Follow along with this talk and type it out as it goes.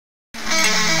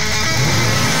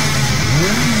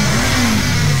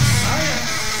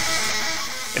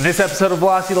this episode of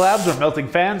Velocity Labs, we're melting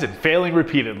fans and failing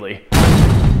repeatedly.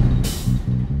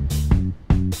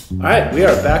 All right, we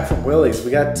are back from Willys.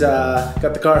 We got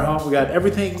the car home. We got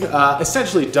everything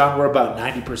essentially done. We're about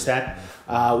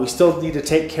 90%. We still need to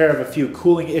take care of a few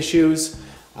cooling issues,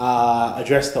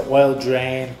 address the oil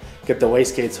drain, get the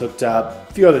wastegates hooked up,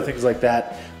 a few other things like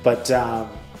that. But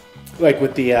like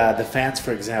with the fans,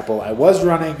 for example, I was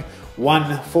running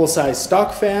one full-size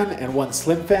stock fan and one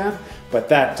slim fan, but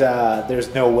that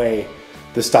there's no way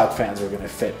the stock fans are going to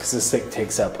fit because this thing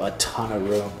takes up a ton of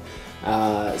room.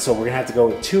 So we're gonna have to go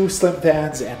with two slim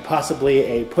fans and possibly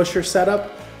a pusher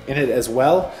setup in it as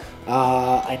well.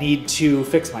 I need to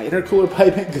fix my intercooler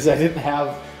piping because I didn't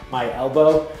have my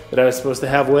elbow that I was supposed to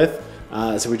have with.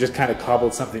 So we just kind of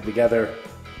cobbled something together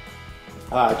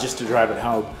just to drive it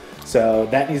home. So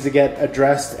that needs to get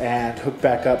addressed and hooked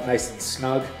back up nice and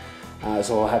snug.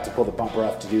 So we'll have to pull the bumper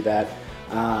off to do that.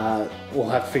 We'll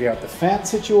have to figure out the fan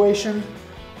situation.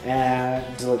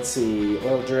 And let's see,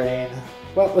 oil drain.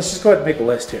 Well, let's just go ahead and make a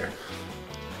list here.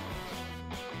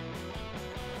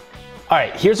 All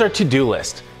right, here's our to-do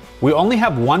list. We only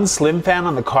have one slim fan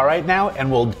on the car right now, and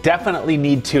we'll definitely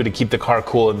need two to keep the car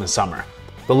cool in the summer.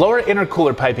 The lower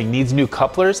intercooler piping needs new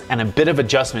couplers and a bit of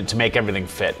adjustment to make everything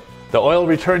fit. The oil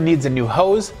return needs a new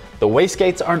hose. The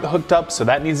wastegates aren't hooked up, so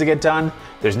that needs to get done.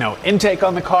 There's no intake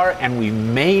on the car, and we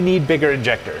may need bigger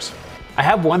injectors. I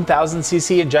have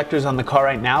 1000cc injectors on the car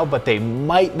right now, but they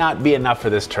might not be enough for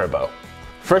this turbo.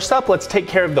 First up, let's take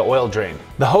care of the oil drain.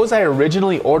 The hose I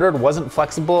originally ordered wasn't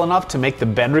flexible enough to make the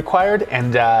bend required,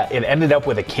 and it ended up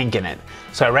with a kink in it.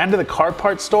 So I ran to the car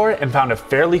parts store and found a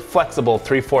fairly flexible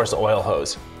 3/4 oil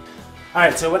hose. All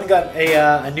right, so I went and got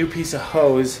a new piece of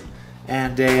hose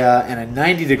and a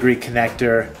 90-degree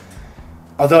connector.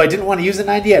 Although I didn't want to use a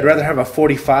 90, I'd rather have a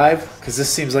 45 because this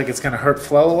seems like it's going to hurt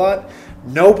flow a lot.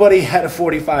 Nobody had a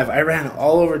 45. I ran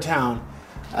all over town.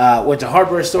 Went to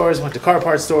hardware stores, went to car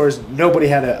parts stores. Nobody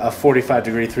had a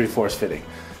 45-degree 3/4 fitting.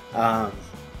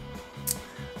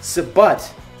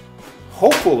 But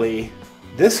hopefully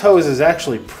this hose is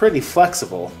actually pretty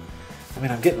flexible. I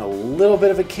mean, I'm getting a little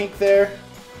bit of a kink there,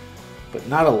 but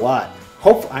not a lot.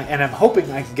 And I'm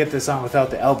hoping I can get this on without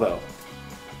the elbow.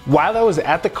 While I was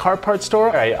at the car parts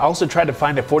store, I also tried to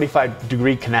find a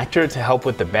 45-degree connector to help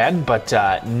with the bend, but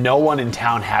no one in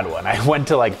town had one. I went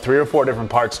to like 3 or 4 different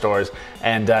parts stores,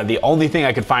 and the only thing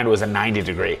I could find was a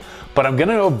 90-degree. But I'm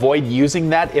gonna avoid using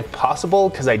that if possible,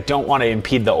 because I don't want to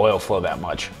impede the oil flow that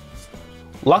much.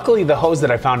 Luckily, the hose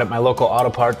that I found at my local auto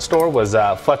parts store was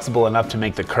flexible enough to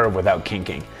make the curve without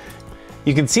kinking.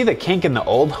 You can see the kink in the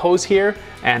old hose here,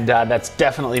 and that's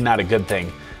definitely not a good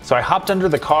thing. So I hopped under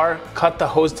the car, cut the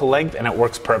hose to length, and it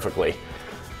works perfectly.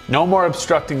 No more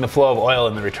obstructing the flow of oil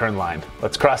in the return line.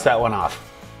 Let's cross that one off.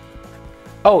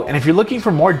 Oh, and if you're looking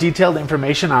for more detailed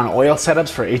information on oil setups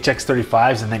for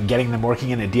HX35s and then getting them working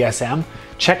in a DSM,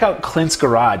 check out Clint's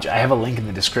Garage. I have a link in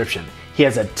the description. He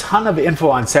has a ton of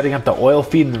info on setting up the oil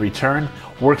feed in the return,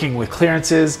 working with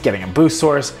clearances, getting a boost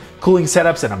source, cooling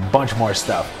setups, and a bunch more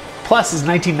stuff. Plus, his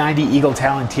 1990 Eagle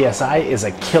Talon TSI is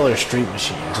a killer street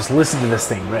machine. Just listen to this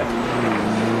thing rip.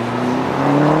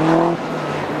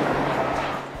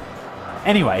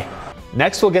 Anyway,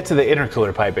 next we'll get to the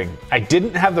intercooler piping. I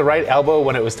didn't have the right elbow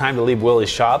when it was time to leave Willys'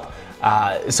 shop,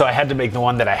 so I had to make the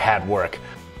one that I had work.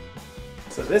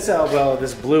 So this elbow,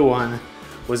 this blue one,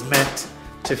 was meant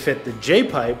to fit the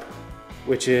J-pipe,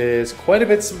 which is quite a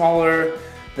bit smaller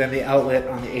than the outlet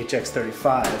on the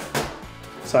HX35.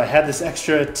 So I had this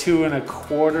extra 2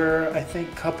 1/4, I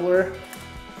think, coupler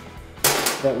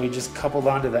that we just coupled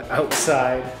onto the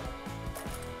outside.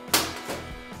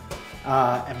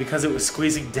 And because it was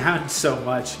squeezing down so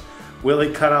much,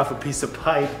 Willie cut off a piece of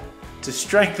pipe to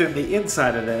strengthen the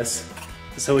inside of this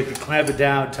so we could clamp it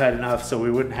down tight enough so we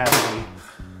wouldn't have any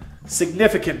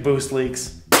significant boost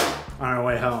leaks on our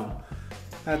way home.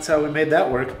 That's how we made that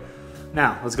work.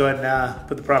 Now, let's go ahead and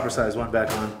put the proper size one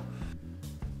back on.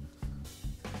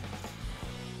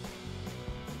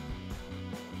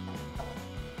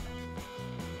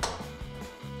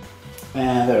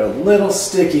 And they're a little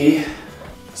sticky,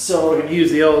 so we're gonna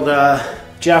use the old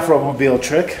Jafro-mobile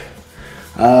trick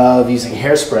of using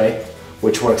hairspray,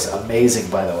 which works amazing,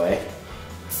 by the way.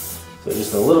 So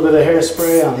just a little bit of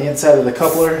hairspray on the inside of the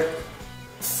coupler.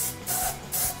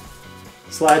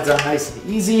 Slides on nice and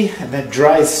easy, and then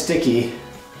dries sticky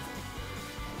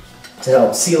to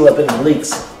help seal up any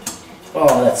leaks.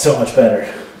 Oh, that's so much better.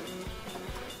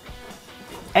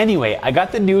 Anyway, I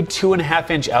got the new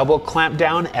 2.5-inch elbow clamp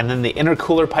down and then the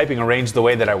intercooler piping arranged the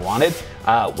way that I wanted,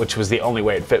 which was the only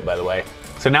way it fit, by the way.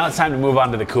 So now it's time to move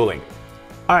on to the cooling.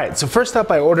 Alright, so first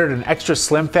up I ordered an extra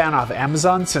slim fan off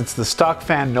Amazon since the stock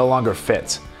fan no longer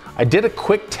fits. I did a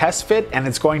quick test fit and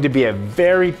it's going to be a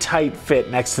very tight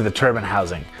fit next to the turbine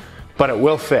housing, but it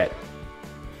will fit.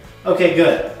 Okay,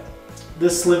 good.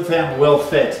 This slim fan will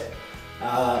fit.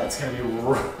 It's going to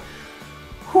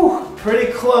be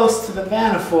pretty close to the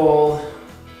manifold.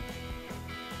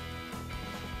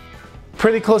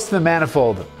 Pretty close to the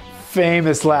manifold.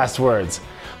 Famous last words.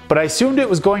 But I assumed it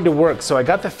was going to work, so I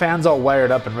got the fans all wired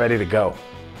up and ready to go.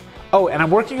 Oh, and I'm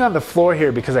working on the floor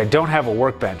here because I don't have a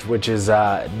workbench, which is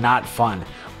not fun.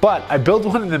 But I built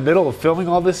one in the middle of filming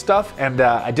all this stuff, and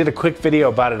I did a quick video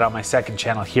about it on my second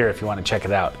channel here if you want to check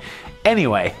it out.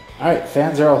 Anyway. Alright,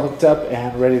 fans are all hooked up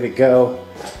and ready to go.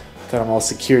 Got them all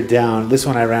secured down. This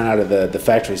one I ran out of the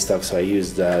factory stuff, so I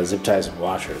used zip ties and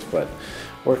washers, but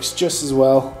works just as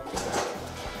well.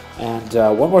 And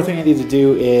one more thing I need to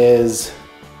do is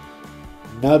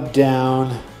nub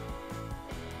down.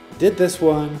 Did this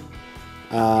one,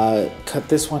 cut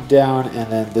this one down,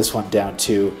 and then this one down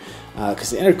too,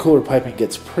 because the intercooler piping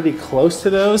gets pretty close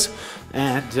to those,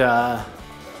 and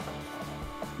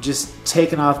just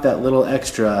taking off that little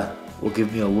extra will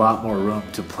give me a lot more room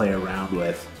to play around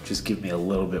with. Just give me a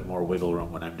little bit more wiggle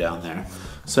room when I'm down there.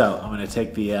 So I'm going to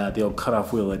take the old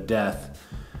cutoff wheel of death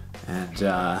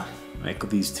and make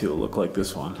these two look like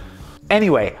this one.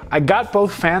 Anyway, I got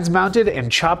both fans mounted and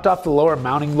chopped off the lower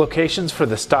mounting locations for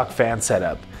the stock fan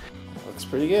setup. Looks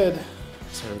pretty good.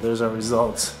 So there's our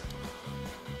results.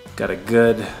 Got a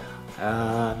good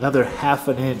another ½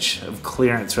 an inch of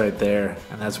clearance right there,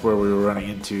 and that's where we were running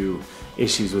into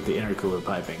issues with the intercooler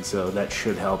piping, so that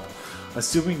should help.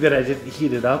 Assuming that I didn't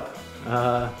heat it up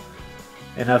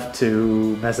enough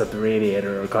to mess up the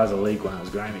radiator or cause a leak when I was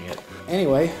grinding it.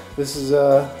 Anyway, this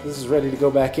is ready to go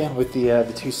back in with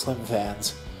the two slim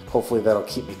fans. Hopefully that'll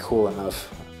keep me cool enough.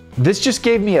 This just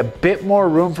gave me a bit more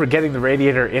room for getting the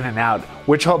radiator in and out,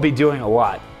 which I'll be doing a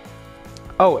lot.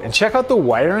 Oh, and check out the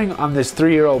wiring on this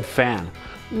 3-year-old fan.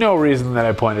 No reason that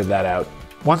I pointed that out.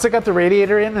 Once I got the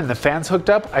radiator in and the fans hooked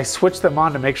up, I switched them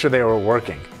on to make sure they were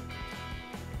working.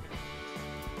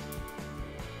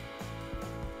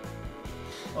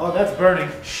 Oh, that's burning.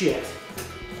 Shit.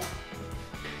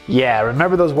 Yeah,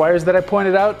 remember those wires that I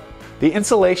pointed out? The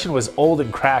insulation was old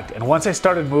and cracked, and once I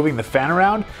started moving the fan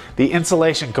around, the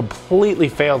insulation completely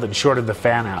failed and shorted the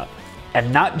fan out.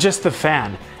 And not just the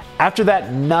fan. After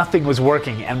that, nothing was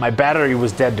working and my battery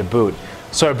was dead to boot.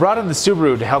 So I brought in the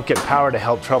Subaru to help get power to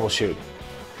help troubleshoot.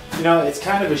 You know, it's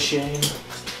kind of a shame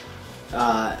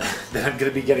that I'm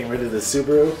going to be getting rid of the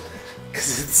Subaru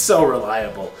because it's so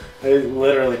reliable. It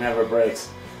literally never breaks.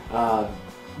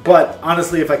 But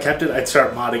honestly, if I kept it, I'd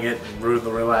start modding it and ruin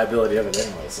the reliability of it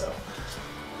anyway, so.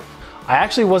 I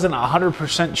actually wasn't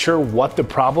 100% sure what the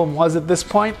problem was at this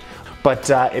point, but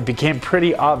it became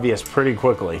pretty obvious pretty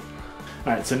quickly.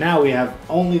 Alright, so now we have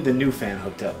only the new fan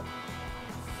hooked up.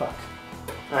 Fuck.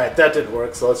 Alright, that didn't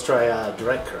work, so let's try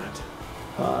direct current.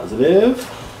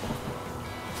 Positive.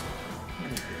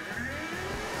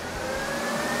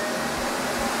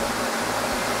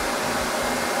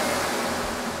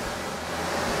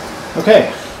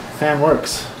 Okay, fan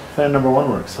works. Fan number 1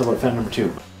 works. How about fan number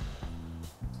 2?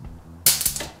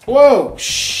 Whoa,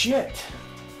 shit.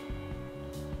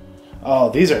 Oh,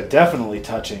 these are definitely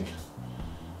touching.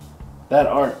 That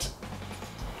art.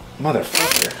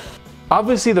 Motherfucker.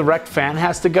 Obviously the wrecked fan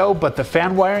has to go, but the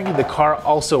fan wiring in the car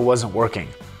also wasn't working.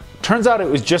 Turns out it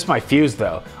was just my fuse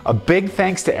though. A big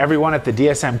thanks to everyone at the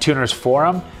DSM Tuners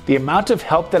forum. The amount of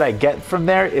help that I get from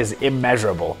there is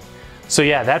immeasurable. So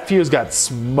yeah, that fuse got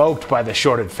smoked by the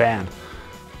shorted fan.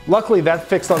 Luckily that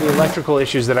fixed all the electrical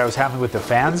issues that I was having with the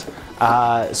fans.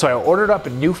 So I ordered up a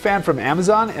new fan from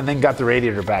Amazon and then got the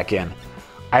radiator back in.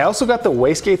 I also got the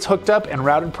wastegates hooked up and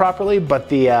routed properly, but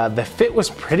the fit was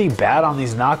pretty bad on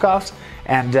these knockoffs,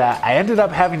 and I ended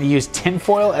up having to use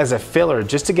tinfoil as a filler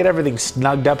just to get everything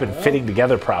snugged up and fitting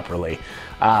together properly.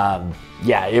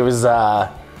 Yeah, it was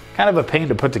kind of a pain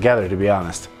to put together, to be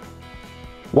honest.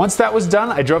 Once that was done,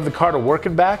 I drove the car to work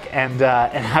and back, and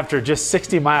after just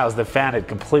 60 miles, the fan had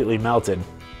completely melted.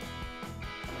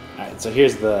 Alright, so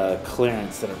here's the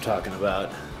clearance that I'm talking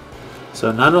about.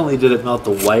 So not only did it melt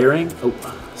the wiring,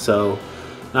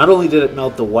 not only did it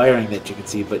melt the wiring that you can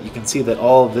see, but you can see that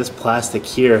all of this plastic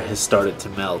here has started to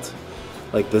melt.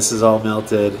 Like this is all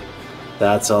melted,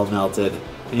 that's all melted,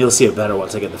 and you'll see it better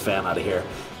once I get the fan out of here.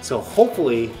 So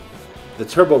hopefully the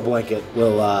turbo blanket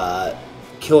will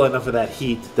kill enough of that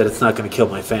heat that it's not going to kill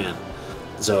my fan.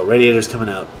 So radiator's coming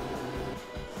out.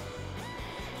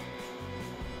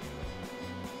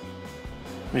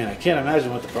 Man, I can't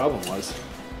imagine what the problem was.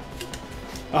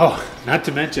 Oh, not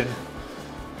to mention,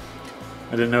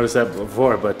 I didn't notice that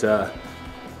before, but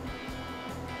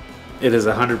it is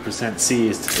 100%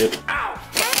 seized. Ow!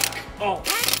 Oh!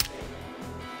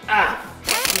 Ah!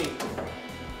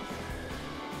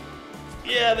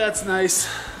 Yeah, that's nice.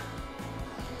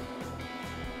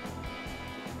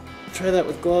 Try that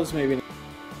with gloves, maybe.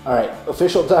 All right,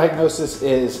 official diagnosis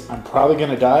is I'm probably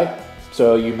gonna die,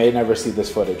 so you may never see this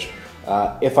footage.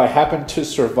 If I happen to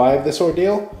survive this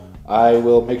ordeal, I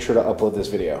will make sure to upload this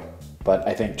video, but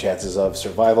I think chances of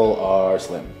survival are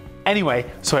slim. Anyway,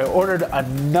 so I ordered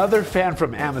another fan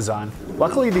from Amazon.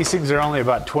 Luckily, these things are only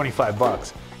about 25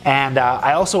 bucks. And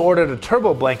I also ordered a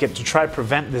turbo blanket to try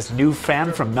prevent this new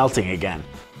fan from melting again.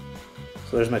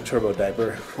 So there's my turbo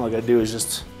diaper. All I gotta do is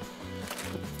just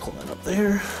pull that up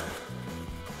there.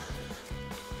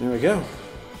 There we go.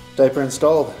 Diaper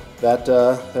installed.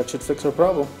 That should fix our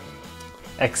problem.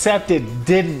 Except it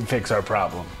didn't fix our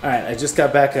problem. All right, I just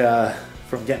got back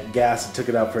from getting gas and took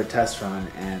it out for a test run,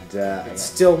 and it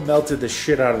still melted the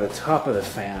shit out of the top of the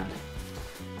fan.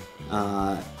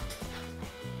 You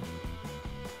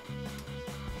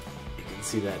can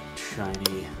see that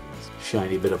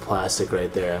shiny bit of plastic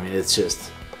right there. I mean, it's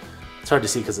hard to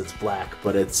see because it's black,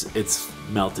 but it's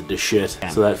melted to shit.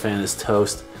 So that fan is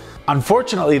toast.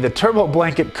 Unfortunately, the turbo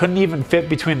blanket couldn't even fit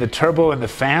between the turbo and the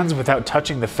fans without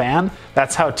touching the fan.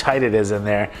 That's how tight it is in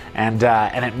there, and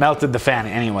it melted the fan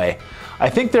anyway. I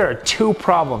think there are two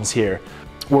problems here.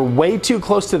 We're way too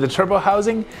close to the turbo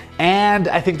housing, and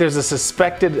I think there's a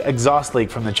suspected exhaust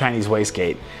leak from the Chinese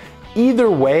wastegate.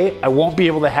 Either way, I won't be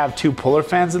able to have two puller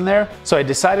fans in there, so I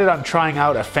decided on trying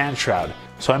out a fan shroud.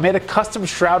 So I made a custom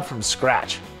shroud from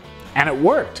scratch, and it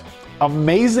worked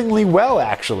amazingly well,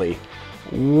 actually,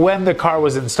 when the car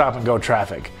was in stop and go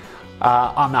traffic.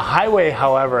 On the highway,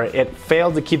 however, it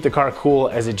failed to keep the car cool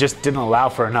as it just didn't allow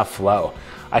for enough flow.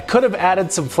 I could have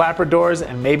added some flapper doors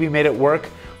and maybe made it work,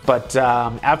 but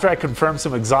after I confirmed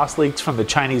some exhaust leaks from the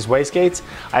Chinese wastegates,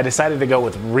 I decided to go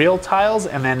with real tiles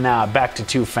and then back to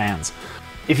two fans.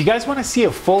 If you guys want to see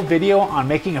a full video on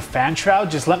making a fan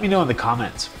shroud, just let me know in the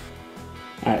comments.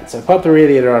 All right, so I popped the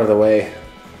radiator out of the way,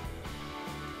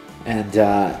 and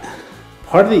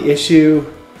part of the issue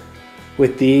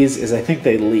with these is I think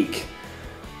they leak.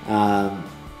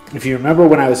 If you remember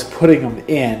when I was putting them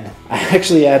in, I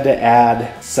actually had to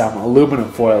add some aluminum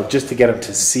foil just to get them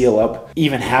to seal up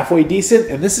even halfway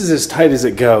decent, and this is as tight as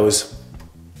it goes.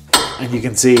 And you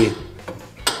can see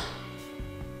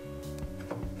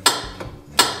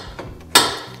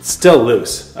it's still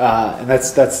loose, and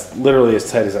that's literally as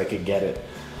tight as I can get it.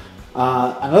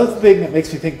 Another thing that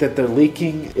makes me think that they're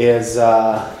leaking is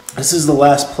this is the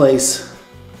last place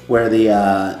where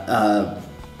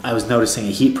I was noticing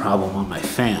a heat problem on my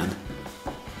fan.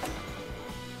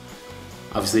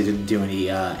 Obviously didn't do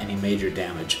any major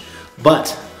damage,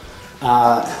 but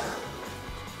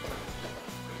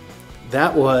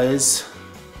that was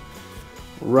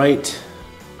right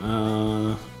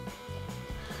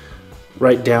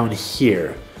down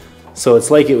here. So it's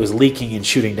like it was leaking and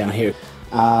shooting down here.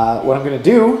 What I'm going to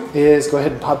do is go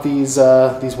ahead and pop these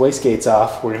wastegates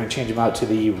off. We're going to change them out to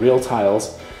the real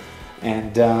tiles,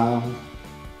 and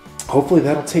hopefully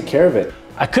that'll take care of it.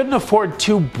 I couldn't afford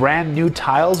two brand new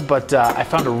tiles, but I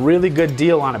found a really good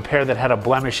deal on a pair that had a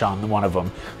blemish on one of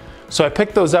them. So I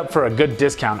picked those up for a good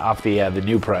discount off the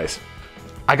new price.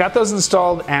 I got those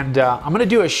installed, and I'm gonna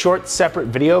do a short separate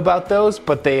video about those,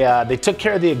 but they took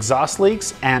care of the exhaust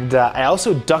leaks, and I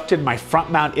also ducted my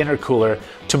front mount intercooler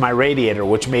to my radiator,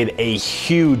 which made a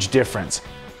huge difference.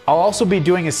 I'll also be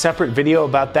doing a separate video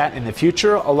about that in the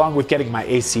future, along with getting my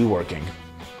AC working.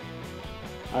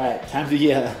 All right, time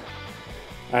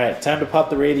to pop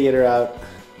the radiator out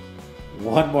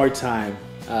one more time.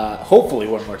 Hopefully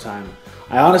one more time.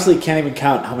 I honestly can't even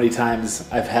count how many times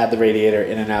I've had the radiator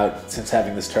in and out since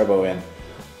having this turbo in.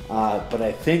 But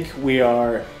I think we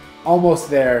are almost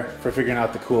there for figuring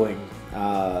out the cooling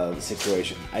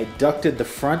situation. I ducted the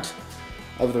front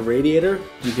of the radiator.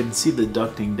 You can see the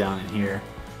ducting down in here.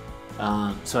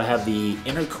 So I have the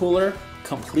intercooler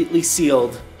completely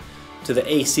sealed to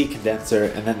the AC condenser,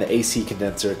 and then the AC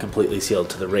condenser completely sealed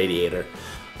to the radiator.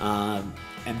 And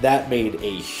that made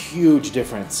a huge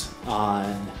difference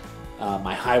on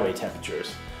my highway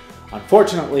temperatures.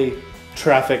 Unfortunately,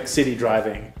 traffic, city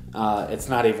driving, it's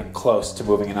not even close to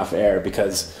moving enough air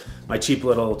because my cheap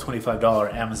little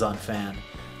 $25 Amazon fan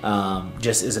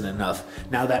just isn't enough.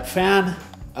 Now that fan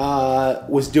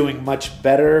was doing much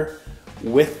better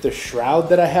with the shroud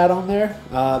that I had on there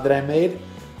that I made,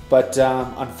 but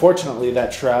unfortunately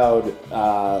that shroud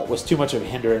was too much of a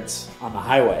hindrance on the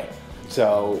highway.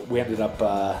 So we ended up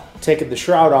taking the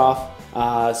shroud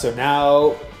off. So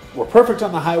now we're perfect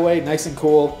on the highway, nice and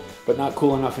cool. but not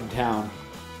cool enough in town.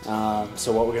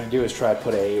 So what we're gonna do is try to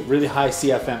put a really high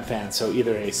CFM fan. So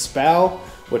either a SPAL,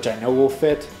 which I know will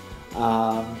fit,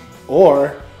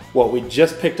 or what we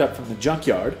just picked up from the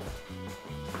junkyard,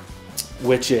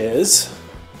 which is,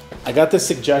 I got this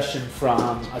suggestion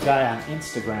from a guy on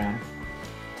Instagram,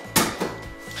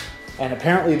 and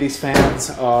apparently these fans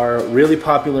are really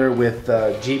popular with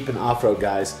Jeep and off-road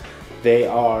guys. They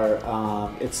are,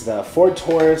 it's the Ford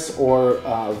Taurus or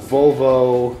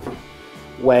Volvo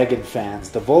wagon fans.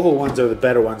 The Volvo ones are the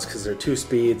better ones because they're 2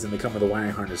 speeds and they come with a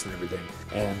wiring harness and everything.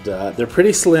 And they're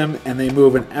pretty slim and they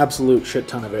move an absolute shit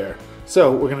ton of air.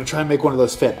 So we're gonna try and make one of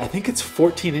those fit. I think it's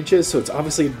 14 inches, so it's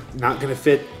obviously not gonna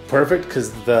fit perfect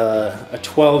because a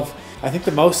 12, I think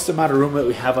the most amount of room that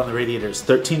we have on the radiator is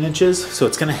 13 inches, so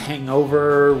it's gonna hang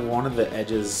over one of the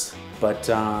edges, but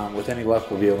with any luck,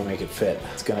 we'll be able to make it fit.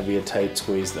 It's gonna be a tight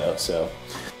squeeze though, so.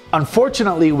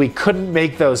 Unfortunately, we couldn't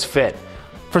make those fit.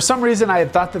 For some reason, I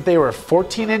had thought that they were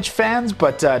 14-inch fans,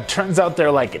 but turns out they're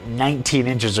like 19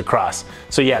 inches across.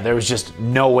 So yeah, there was just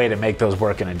no way to make those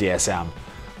work in a DSM.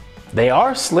 They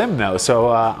are slim though,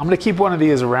 so I'm gonna keep one of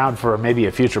these around for maybe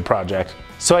a future project.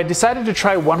 So I decided to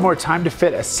try one more time to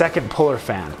fit a second puller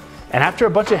fan. And after a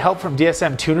bunch of help from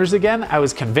DSM tuners again, I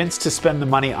was convinced to spend the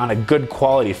money on a good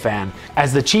quality fan,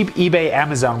 as the cheap eBay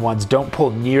Amazon ones don't pull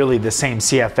nearly the same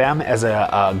CFM as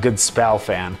a good SPAL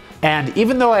fan. And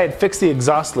even though I had fixed the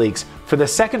exhaust leaks, for the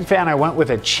second fan I went with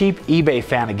a cheap eBay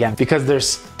fan again because there's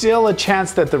still a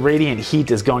chance that the radiant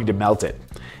heat is going to melt it.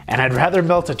 And I'd rather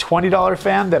melt a $20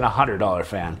 fan than a $100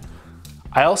 fan.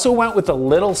 I also went with a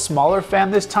little smaller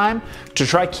fan this time to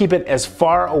try keep it as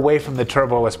far away from the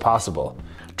turbo as possible.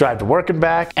 Drive to work and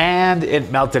back, and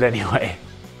it melted anyway.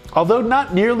 Although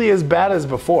not nearly as bad as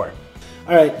before.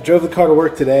 All right, drove the car to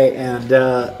work today,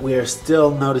 and we are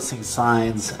still noticing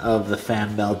signs of the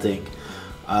fan melting.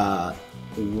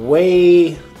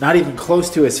 Way, not even close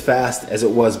to as fast as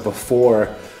it was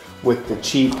before with the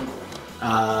cheap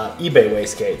eBay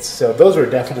wastegates. So those were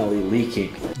definitely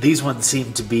leaking. These ones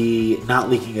seem to be not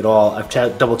leaking at all. I've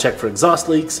double checked for exhaust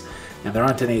leaks, and there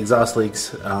aren't any exhaust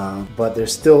leaks, but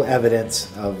there's still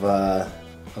evidence of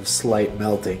slight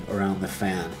melting around the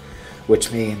fan,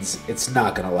 which means it's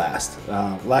not gonna last.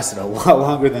 Lasted a lot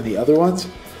longer than the other ones,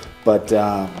 but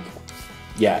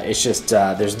yeah, it's just,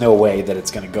 there's no way that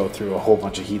it's gonna go through a whole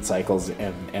bunch of heat cycles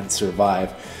and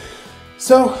survive.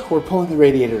 So we're pulling the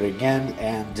radiator again,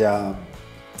 and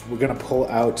we're gonna pull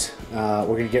out,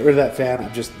 we're gonna get rid of that fan.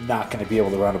 I'm just not gonna be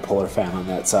able to run a puller fan on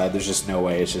that side. There's just no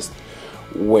way, it's just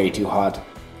way too hot.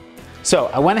 So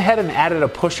I went ahead and added a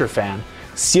pusher fan,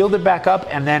 sealed it back up,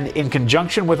 and then in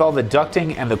conjunction with all the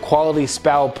ducting and the quality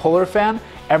SPAL puller fan,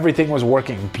 everything was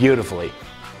working beautifully.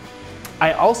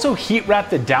 I also heat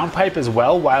wrapped the downpipe as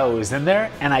well while it was in there,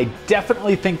 and I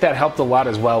definitely think that helped a lot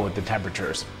as well with the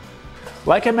temperatures.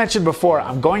 Like I mentioned before,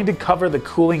 I'm going to cover the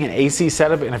cooling and AC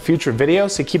setup in a future video,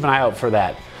 so keep an eye out for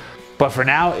that. But for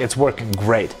now, it's working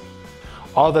great.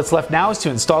 All that's left now is to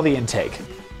install the intake.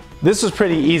 This was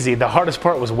pretty easy. The hardest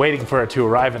part was waiting for it to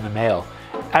arrive in the mail.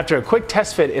 After a quick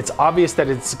test fit, it's obvious that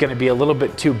it's going to be a little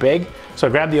bit too big, so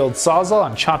I grabbed the old Sawzall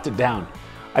and chopped it down.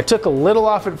 I took a little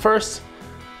off at first,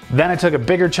 then I took a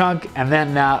bigger chunk, and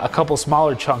then a couple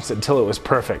smaller chunks until it was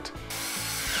perfect.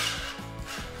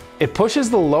 It pushes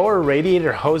the lower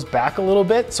radiator hose back a little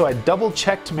bit, so I double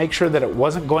checked to make sure that it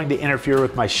wasn't going to interfere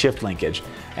with my shift linkage.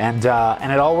 And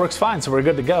it all works fine, so we're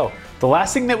good to go. The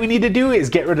last thing that we need to do is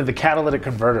get rid of the catalytic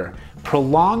converter.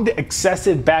 Prolonged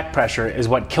excessive back pressure is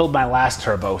what killed my last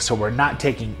turbo, so we're not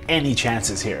taking any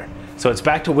chances here. So it's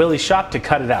back to Willie's shop to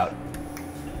cut it out.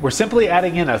 We're simply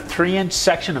adding in a 3-inch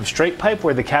section of straight pipe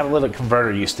where the catalytic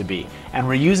converter used to be, and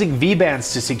we're using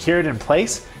V-bands to secure it in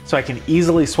place so I can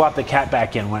easily swap the cat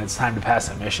back in when it's time to pass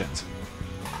emissions.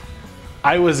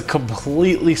 I was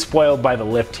completely spoiled by the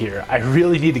lift here. I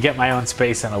really need to get my own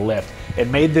space and a lift. It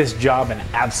made this job an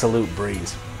absolute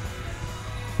breeze.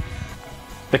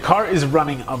 The car is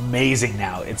running amazing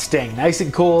now. It's staying nice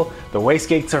and cool. The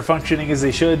wastegates are functioning as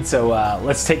they should, so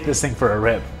let's take this thing for a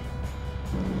rip.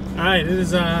 All right, it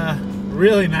is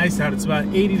really nice out. It's about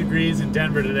 80 degrees in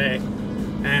Denver today,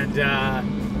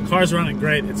 and car's running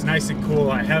great. It's nice and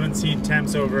cool. I haven't seen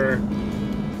temps over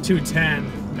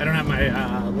 210. I don't have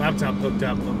my laptop hooked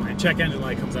up, but my check engine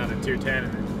light comes on at 210,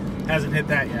 and it hasn't hit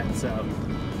that yet, so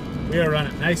we are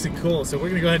running nice and cool. So we're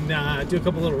gonna go ahead and do a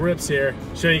couple little rips here,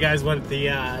 show you guys what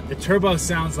the turbo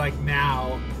sounds like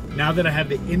now that I have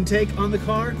the intake on the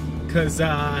car, because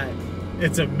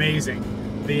it's amazing.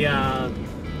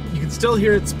 You can still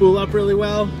hear it spool up really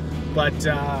well, but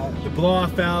the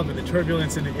blow-off valve and the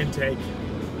turbulence in the intake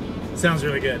sounds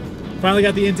really good. finally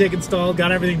got the intake installed,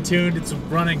 got everything tuned. It's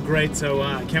running great, so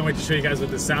I can't wait to show you guys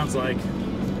what this sounds like. In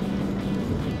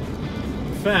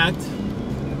fact,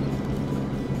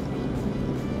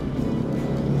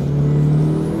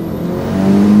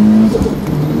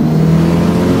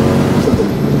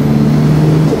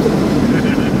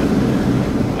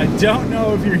 I don't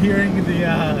know if you're hearing the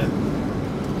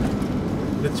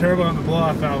turbo and the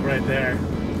blow-off valve right there,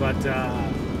 but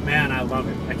man, I love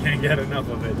it. I can't get enough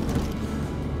of it.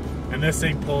 And this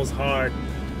thing pulls hard.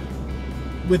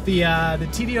 With the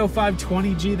TDO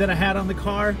 520G that I had on the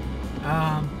car,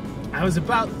 I was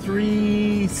about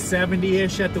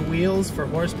 370-ish at the wheels for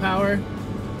horsepower.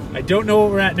 I don't know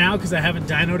what we're at now because I haven't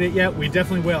dynoed it yet. We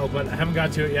definitely will, but I haven't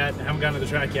got to it yet. I haven't gotten to the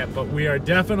track yet, but we are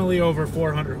definitely over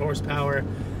 400 horsepower.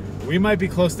 We might be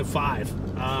close to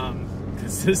 5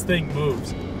 because this thing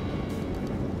moves.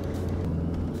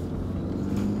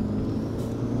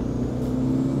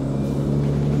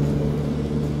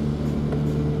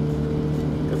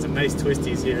 Got some nice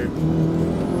twisties here.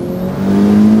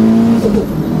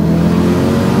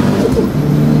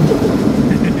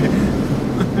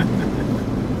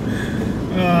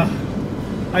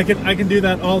 I can do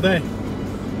that all day.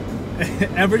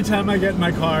 Every time I get in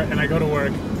my car and I go to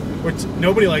work, which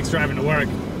nobody likes driving to work,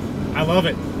 I love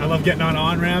it. I love getting on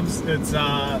on-ramps. It's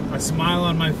a smile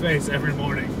on my face every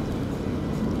morning.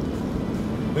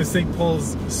 This thing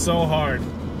pulls so hard.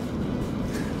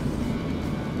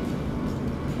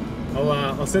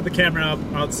 I'll set the camera up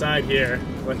outside here,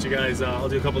 let you guys, I'll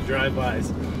do a couple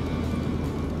drive-bys.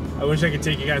 I wish I could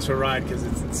take you guys for a ride because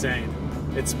it's insane.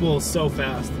 It spools so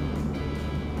fast.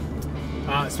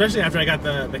 Especially after I got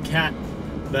the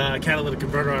catalytic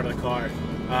converter out of the car.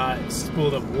 It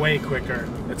spooled up way quicker.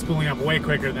 It's spooling up way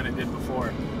quicker than it did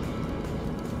before.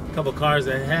 A couple cars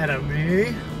ahead of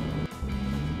me.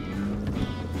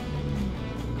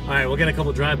 Alright, we'll get a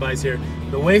couple drive-bys here.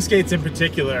 The wastegates in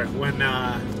particular, when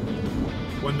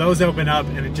those open up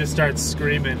and it just starts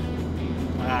screaming,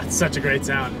 it's such a great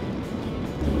sound.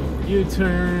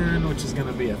 U-turn, which is going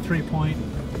to be a 3-point,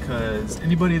 because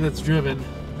anybody that's driven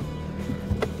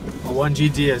a 1G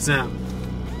DSM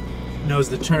knows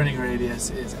the turning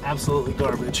radius is absolutely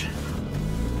garbage.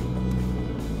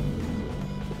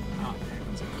 Oh, there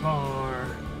comes a car.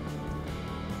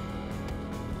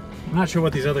 I'm not sure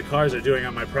what these other cars are doing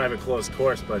on my private closed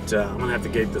course, but I'm gonna have to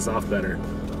gate this off better.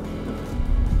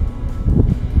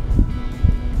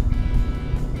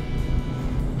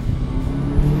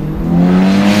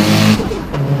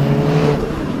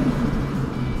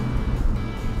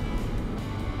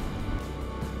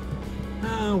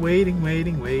 Waiting.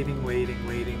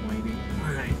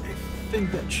 Alright, I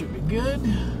think that should be good.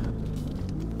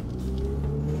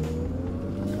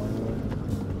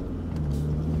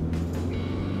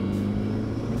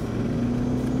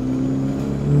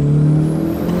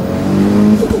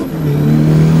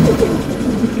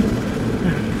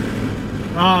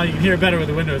 Oh, you can hear it better with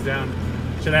the windows down.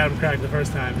 Should have had them cracked the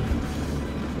first time.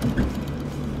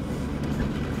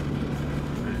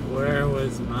 Right, where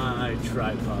was my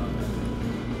tripod?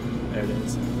 There it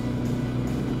is.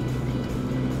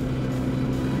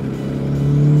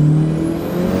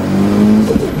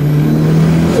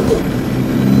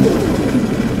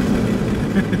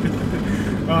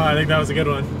 Oh, I think that was a good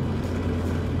one.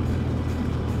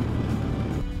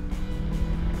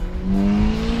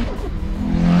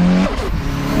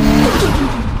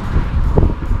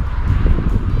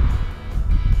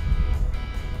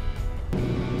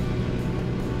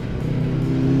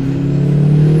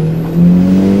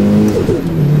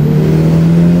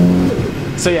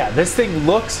 So yeah, this thing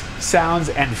looks, sounds,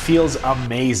 and feels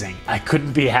amazing. I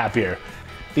couldn't be happier.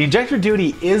 The injector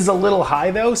duty is a little high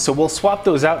though, so we'll swap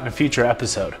those out in a future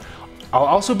episode. I'll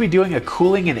also be doing a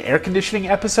cooling and air conditioning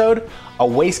episode, a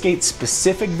wastegate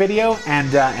specific video,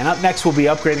 and up next we'll be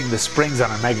upgrading the springs on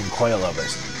our Megan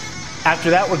coilovers. After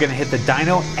that, we're gonna hit the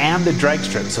dyno and the drag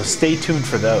strip, so stay tuned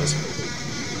for those.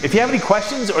 If you have any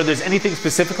questions or there's anything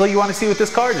specifically you wanna see with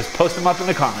this car, just post them up in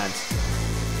the comments.